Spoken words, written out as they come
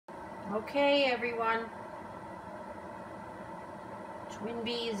Okay, everyone. Twin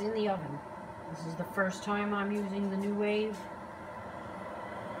Bee is in the oven. This is the first time I'm using the Nuwave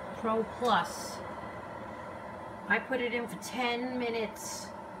Pro Plus. I put it in for 10 minutes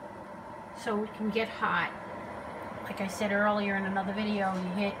so it can get hot. Like I said earlier in another video, you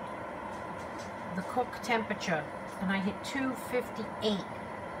hit the cook temperature, and I hit 258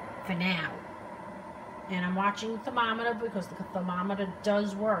 for now. And I'm watching the thermometer because the thermometer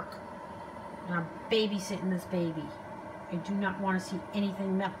does work. And I'm babysitting this baby. I do not want to see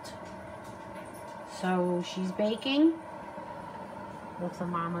anything melt. So she's baking. The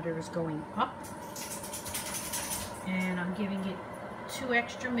thermometer is going up. And I'm giving it 2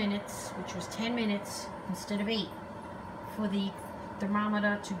 extra minutes, which was 10 minutes instead of 8, for the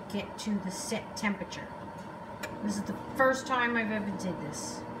thermometer to get to the set temperature. This is the first time I've ever did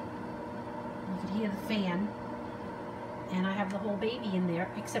this. You can hear the fan. And I have the whole baby in there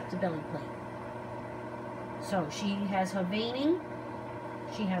except the belly plate. So she has her veining,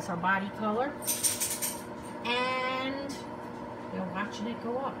 she has her body color, and we're watching it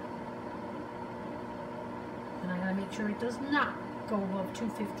go up. And I gotta make sure it does not go above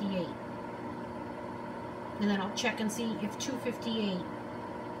 258. And then I'll check and see if 258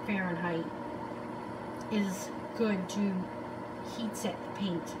 Fahrenheit is good to heat set the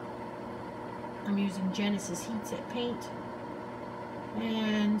paint. I'm using Genesis heat set paint.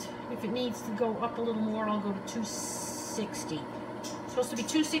 And if it needs to go up a little more, I'll go to 260. It's supposed to be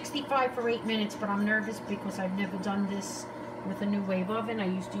 265 for 8 minutes, but I'm nervous because I've never done this with a Nuwave oven. I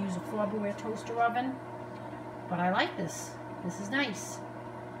used to use a Farberware toaster oven, but I like this. This is nice.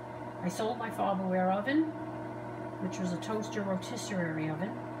 I sold my Farberware oven, which was a toaster rotisserie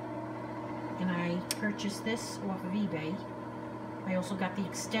oven, and I purchased this off of eBay. I also got the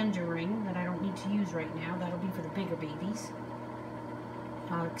extender ring that I don't need to use right now. That'll be for the bigger babies.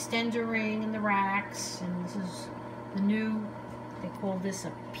 Extender ring and the racks, and this is the new, they call this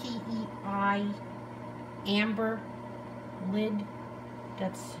a PEI amber lid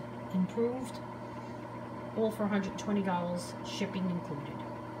that's improved, all for $120, shipping included.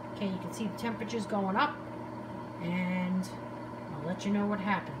 Okay, you can see the temperature's going up, and I'll let you know what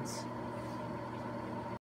happens.